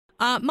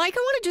Mike, I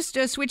want to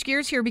just switch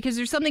gears here because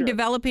there's something Sure.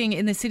 developing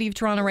in the city of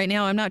Toronto right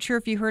now. I'm not sure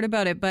if you heard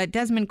about it, but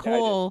Desmond Yeah, I did.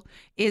 Cole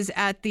is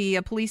at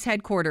the police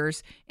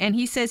headquarters, and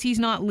he says he's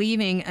not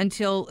leaving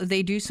until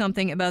they do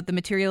something about the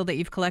material that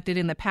you've collected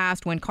in the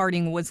past when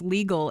carding was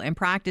legal and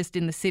practiced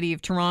in the city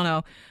of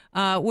Toronto.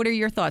 What are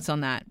your thoughts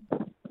on that?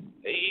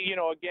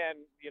 Again,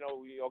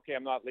 okay,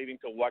 I'm not leaving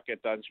till what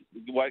gets done.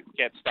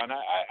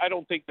 I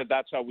don't think that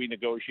that's how we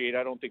negotiate.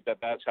 I don't think that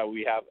that's how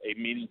we have a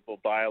meaningful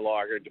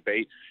dialogue or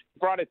debate.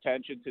 Brought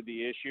attention to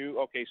the issue.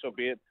 Okay, so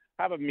be it.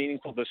 Have a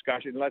meaningful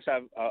discussion. Let's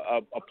have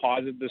a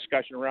positive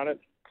discussion around it.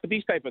 But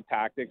these type of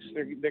tactics,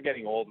 they're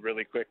getting old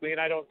really quickly,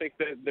 and I don't think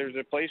that there's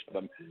a place for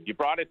them. You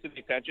brought it to the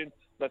attention.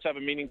 Let's have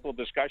a meaningful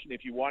discussion.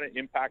 If you want to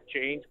impact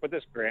change, but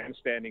this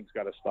grandstanding's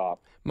got to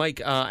stop.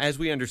 Mike, as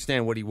we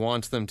understand, what he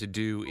wants them to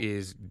do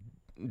is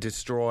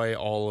destroy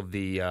all of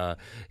the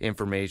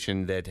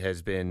information that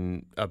has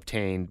been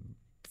obtained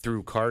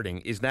through carding.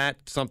 Is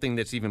that something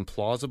that's even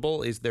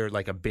plausible? Is there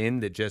like a bin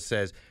that just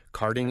says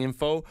carding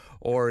info,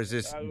 or is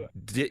this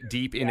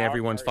deep in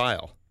everyone's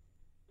file?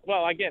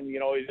 Well, again,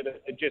 is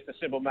it just a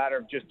simple matter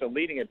of just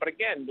deleting it? But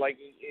again,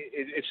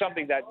 it's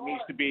something that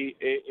needs to be.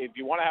 If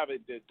you want to have a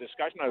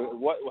discussion on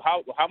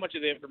how much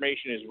of the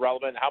information is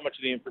relevant, how much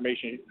of the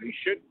information we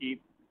should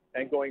keep,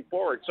 and going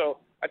forward. So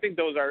I think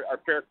those are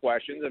fair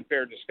questions and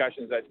fair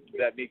discussions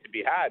that need to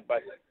be had.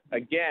 But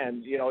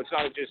again, it's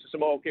not just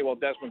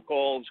Desmond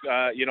Cole's,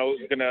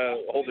 going to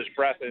hold his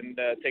breath and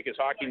take his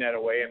hockey net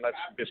away and let's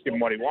just give him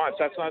what he wants.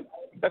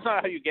 That's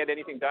not how you get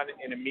anything done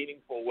in a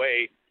meaningful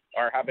way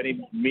or have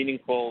any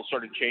meaningful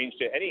sort of change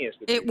to any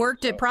institution. It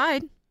worked at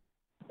Pride.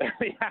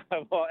 Yeah,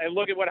 well, and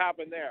look at what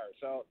happened there.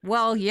 So.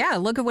 Well, yeah,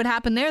 look at what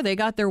happened there. They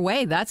got their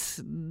way. That's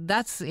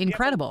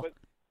incredible. Yeah,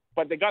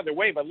 but they got their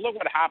way. But look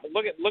what happened.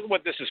 Look at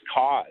what this has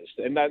caused.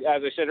 And that,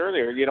 as I said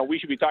earlier, we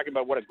should be talking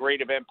about what a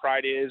great event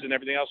Pride is and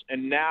everything else.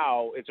 And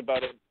now it's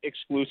about an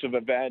exclusive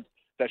event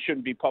that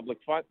shouldn't be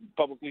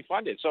publicly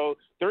funded. So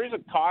there is a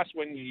cost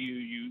when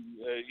you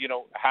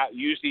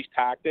use these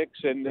tactics.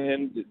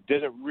 And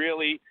does it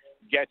really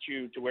get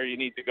you to where you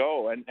need to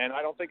go? And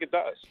I don't think it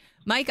does.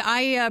 Mike,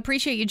 I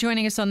appreciate you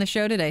joining us on the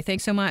show today.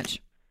 Thanks so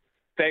much.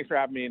 Thanks for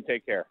having me, and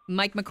take care.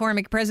 Mike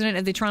McCormick, president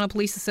of the Toronto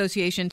Police Association.